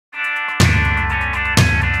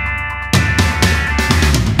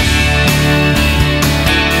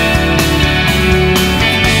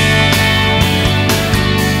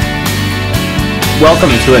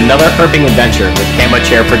Welcome to another herping adventure with Camo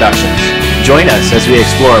Chair Productions. Join us as we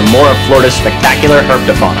explore more of Florida's spectacular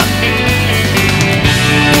herpetofauna.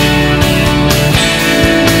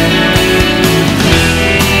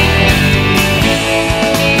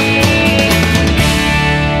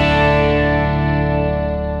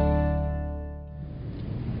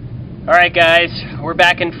 Alright guys, we're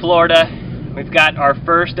back in Florida. We've got our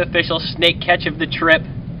first official snake catch of the trip.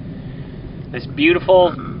 This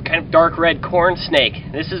beautiful, kind of dark red corn snake.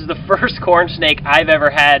 This is the first corn snake I've ever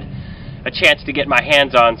had a chance to get my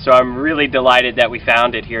hands on, so I'm really delighted that we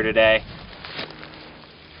found it here today.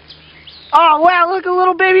 Oh wow, look, a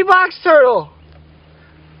little baby box turtle!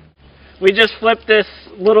 We just flipped this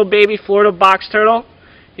little baby Florida box turtle.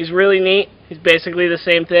 He's really neat. He's basically the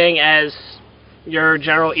same thing as your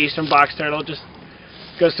general eastern box turtle. Just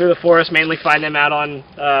goes through the forest, mainly find them out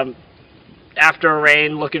on after a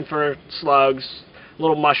rain, looking for slugs,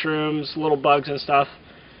 little mushrooms, little bugs and stuff.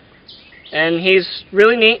 And he's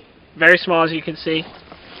really neat, very small as you can see.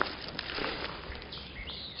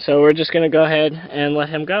 So we're just going to go ahead and let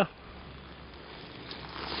him go.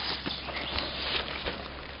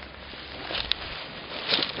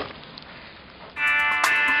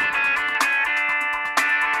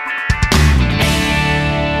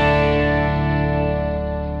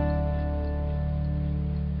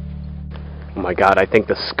 Oh my god, I think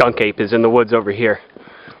the skunk ape is in the woods over here.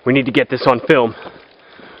 We need to get this on film.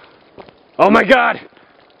 Oh my god!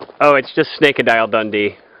 Oh, it's just Snakeadile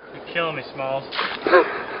Dundee. You're killing me, Smalls.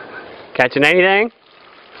 Catching anything?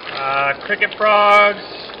 Cricket frogs,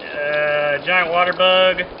 giant water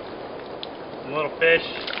bug, little fish.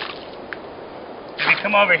 If you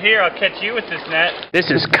come over here, I'll catch you with this net. This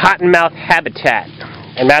is Cottonmouth habitat,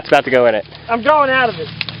 and Matt's about to go in it. I'm going out of it.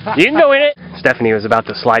 You can go in it. Stephanie was about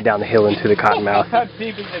to slide down the hill into the cottonmouth. How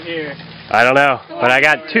deep is it here? I don't know, but I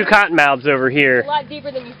got two cottonmouths over here. A lot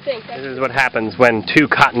deeper than you think. This is what happens when two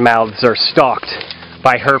cottonmouths are stalked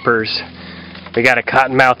by herpers. We got a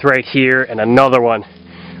cottonmouth right here and another one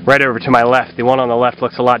right over to my left. The one on the left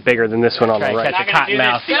looks a lot bigger than this one on the right. Catch a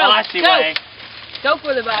cottonmouth. Go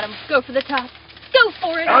for the bottom. Go for the top. Go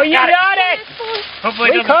for it. Oh, you got it!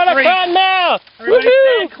 Hopefully We caught a cottonmouth! Everybody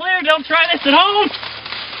stand clear. Don't try this at home.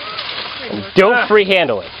 Don't free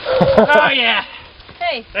handle it. Oh yeah.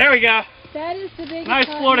 Hey. There we go. That is the biggest Nice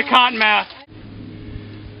Florida cottonmouth.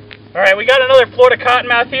 Alright, we got another Florida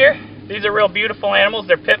cottonmouth here. These are real beautiful animals.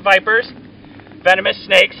 They're pit vipers, venomous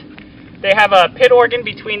snakes. They have a pit organ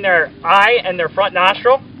between their eye and their front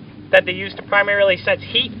nostril that they use to primarily sense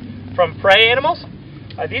heat from prey animals.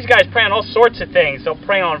 These guys prey on all sorts of things. They'll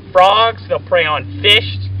prey on frogs, they'll prey on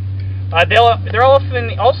fish. They're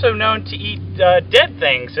often also known to eat dead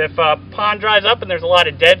things. If a pond dries up and there's a lot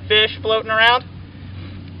of dead fish floating around,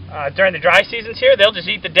 during the dry seasons here, they'll just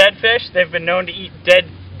eat the dead fish. They've been known to eat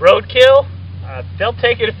dead roadkill. They'll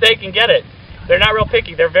take it if they can get it. They're not real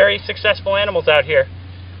picky. They're very successful animals out here.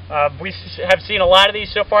 We have seen a lot of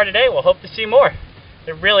these so far today. We'll hope to see more.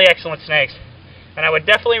 They're really excellent snakes. And I would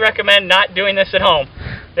definitely recommend not doing this at home.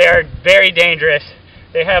 They are very dangerous.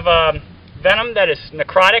 They have venom that is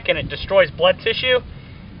necrotic and it destroys blood tissue.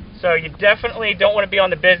 So you definitely don't want to be on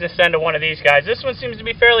the business end of one of these guys. This one seems to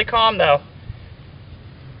be fairly calm though.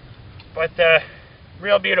 But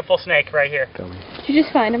real beautiful snake right here. Did you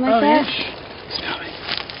just find him like that? Yeah.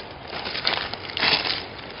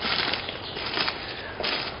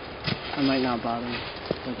 I might not bother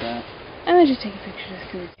with that. I'm gonna just take a picture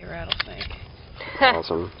just because it's a rattlesnake.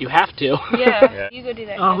 Awesome. You have to. Yeah, you go do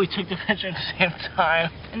that. Oh, we took the picture at the same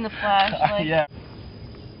time. In the flash, Yeah.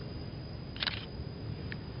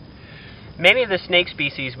 Many of the snake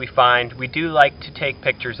species we find, we do like to take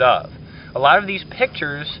pictures of. A lot of these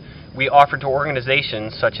pictures we offer to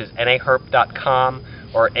organizations such as naherp.com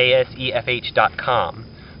or asefh.com,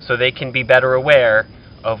 so they can be better aware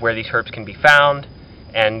of where these herps can be found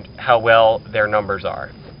and how well their numbers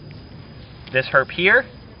are. This herp here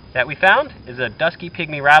that we found is a dusky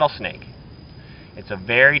pygmy rattlesnake. It's a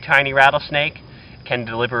very tiny rattlesnake, can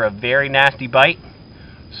deliver a very nasty bite,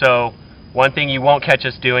 so one thing you won't catch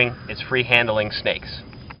us doing is free handling snakes.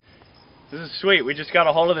 This is sweet. We just got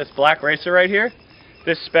a hold of this black racer right here.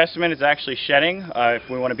 This specimen is actually shedding. If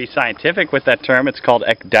we want to be scientific with that term, it's called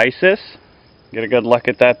ecdysis. Get a good look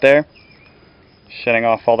at that there. Shedding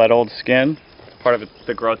off all that old skin, part of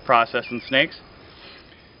the growth process in snakes.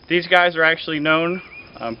 These guys are actually known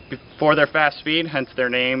for their fast speed, hence their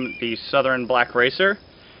name, the Southern Black Racer.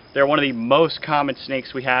 They're one of the most common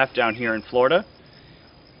snakes we have down here in Florida.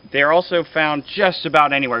 They're also found just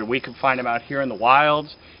about anywhere. We can find them out here in the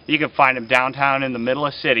wilds. You can find them downtown in the middle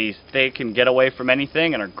of cities. They can get away from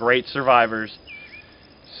anything and are great survivors.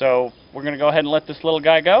 So we're going to go ahead and let this little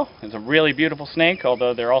guy go. It's a really beautiful snake,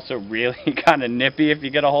 although they're also really kind of nippy if you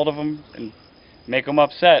get a hold of them and make them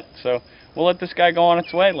upset. So we'll let this guy go on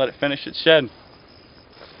its way, let it finish its shed.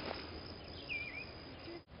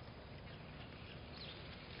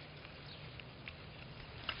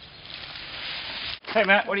 Hey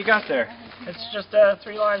Matt, what do you got there? It's just a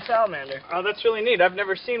 3-line salamander. Oh, that's really neat. I've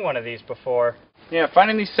never seen one of these before. Yeah,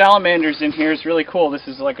 finding these salamanders in here is really cool. This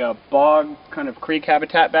is like a bog kind of creek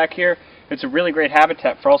habitat back here. It's a really great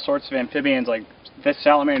habitat for all sorts of amphibians like this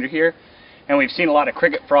salamander here. And we've seen a lot of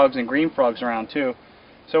cricket frogs and green frogs around too.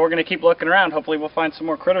 So we're going to keep looking around. Hopefully we'll find some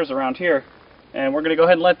more critters around here. And we're going to go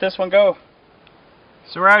ahead and let this one go.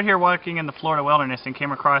 So we're out here walking in the Florida wilderness and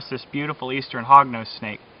came across this beautiful eastern hognose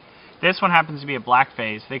snake. This one happens to be a black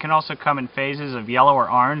phase. They can also come in phases of yellow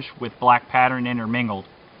or orange with black pattern intermingled.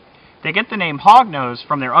 They get the name hognose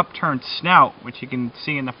from their upturned snout, which you can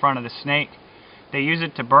see in the front of the snake. They use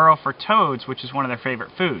it to burrow for toads, which is one of their favorite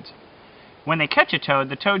foods. When they catch a toad,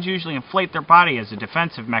 the toads usually inflate their body as a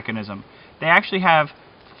defensive mechanism. They actually have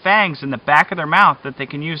fangs in the back of their mouth that they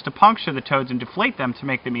can use to puncture the toads and deflate them to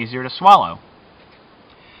make them easier to swallow.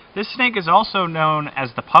 This snake is also known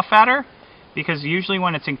as the puff adder, because usually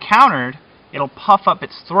when it's encountered, it'll puff up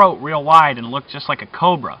its throat real wide and look just like a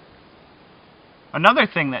cobra. Another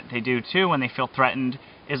thing that they do too when they feel threatened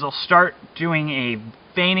is they'll start doing a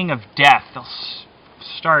feigning of death. They'll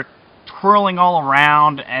start twirling all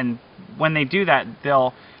around, and when they do that,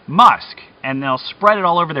 they'll musk and they'll spread it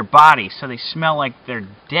all over their body so they smell like they're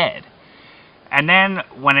dead. And then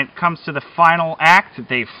when it comes to the final act,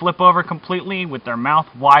 they flip over completely with their mouth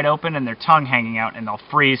wide open and their tongue hanging out, and they'll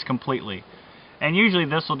freeze completely. And usually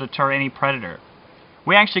this will deter any predator.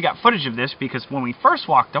 We actually got footage of this because when we first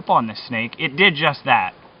walked up on this snake, it did just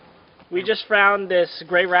that. We just found this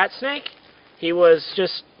gray rat snake. He was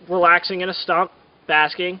just relaxing in a stump,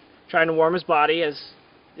 basking, trying to warm his body. As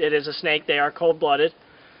it is a snake, they are cold-blooded.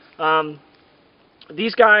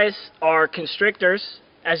 These guys are constrictors.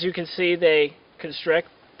 As you can see, they constrict.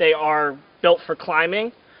 They are built for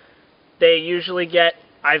climbing. They usually get,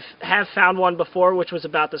 I have found one before which was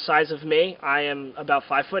about the size of me. I am about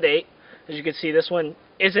 5'8". As you can see, this one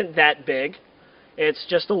isn't that big. It's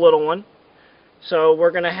just a little one. So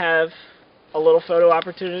we're going to have a little photo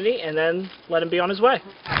opportunity and then let him be on his way.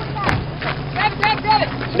 Grab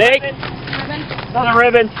it! Snake! Ribbon. Another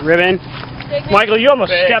ribbon. Ribbon. Michael, you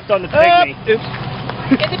almost stepped on the pygmy. Oops.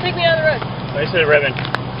 Get the pygmy out of the road. I said ribbon.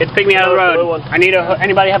 Get the pygmy out of the road. I need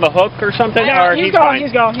anybody have a hook or something? Yeah, or he's gone. fine?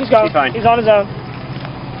 He's gone. He's gone. He's fine. He's on his own.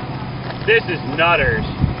 This is nutters.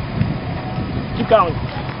 Keep going.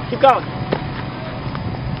 Keep going.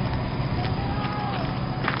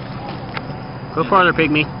 Go farther,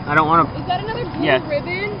 pygmy. I don't want to. Is that another blue Yeah.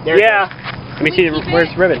 ribbon? Yeah. Let me see.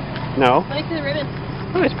 Where's the ribbon? No. Let me see the ribbon.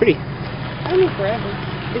 Oh, it's pretty. I don't need forever.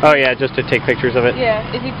 Oh yeah, just to take pictures of it. Yeah.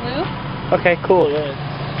 Is he blue? Okay, cool.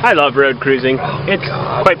 I love road cruising. It's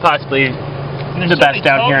quite possibly the best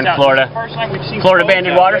out here in Florida. Florida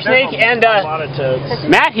banded water snake, and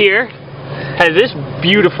Matt here has this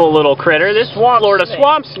beautiful little critter, this Florida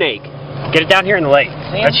swamp snake. Get it down here in the lake.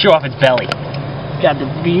 Let's show off its belly. Got the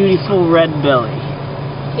beautiful red belly.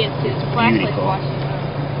 It's his flashlight Beautiful. watching.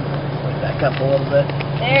 Back up a little bit.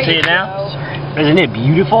 There See you it now? go. Isn't it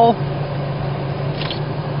beautiful?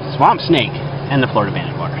 Swamp snake and the Florida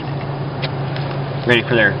banded water snake. Ready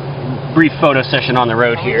for their brief photo session on the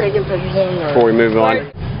road here before we move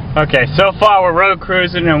on. Okay, so far we're road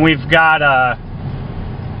cruising and we've got a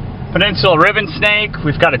peninsula ribbon snake,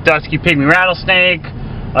 we've got a dusky pygmy rattlesnake,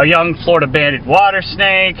 a young Florida banded water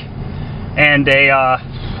snake, and a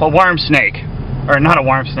worm snake. Or not a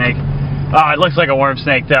worm snake. It looks like a worm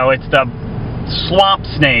snake though. It's the swamp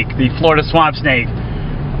snake, the Florida swamp snake.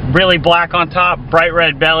 Really black on top, bright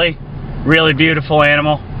red belly, really beautiful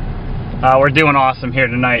animal. We're doing awesome here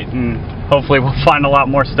tonight, and hopefully we'll find a lot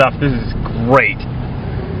more stuff. This is great.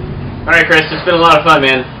 Alright Chris, it's been a lot of fun,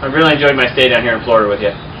 man. I've really enjoyed my stay down here in Florida with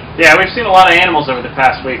you. Yeah, we've seen a lot of animals over the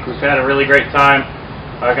past week. We've had a really great time.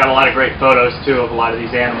 I've got a lot of great photos too of a lot of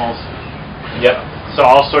these animals. Yep. So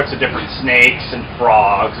all sorts of different snakes and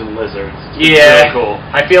frogs and lizards. It's Yeah, really cool.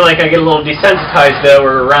 I feel like I get a little desensitized though.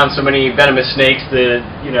 We're around so many venomous snakes. We've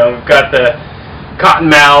got the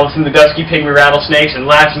cottonmouths and the dusky pygmy rattlesnakes, and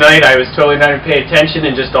last night I was totally not even paying attention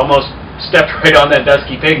and just almost stepped right on that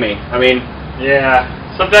dusky pygmy. I mean, yeah,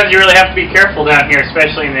 sometimes you really have to be careful down here,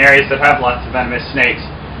 especially in the areas that have lots of venomous snakes.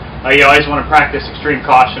 You always want to practice extreme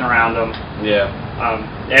caution around them. yeah.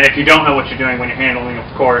 And if you don't know what you're doing when you're handling, of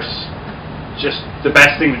course, just the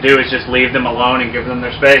best thing to do is just leave them alone and give them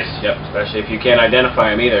their space. Yep, especially if you can't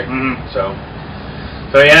identify them either. Mm-hmm.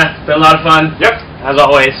 So yeah, it's been a lot of fun. Yep. as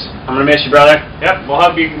always, I'm going to miss you, brother. Yep, we'll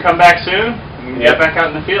hope you can come back soon. You can get back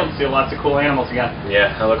out in the field and see lots of cool animals again.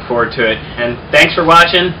 Yeah, I look forward to it. And thanks for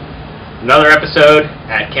watching another episode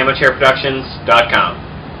at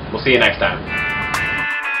camochairproductions.com. We'll see you next time.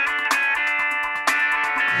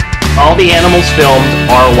 All the animals filmed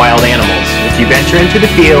are wild animals. If you venture into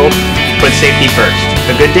the field, put safety first.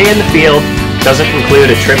 A good day in the field doesn't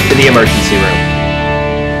include a trip to the emergency room.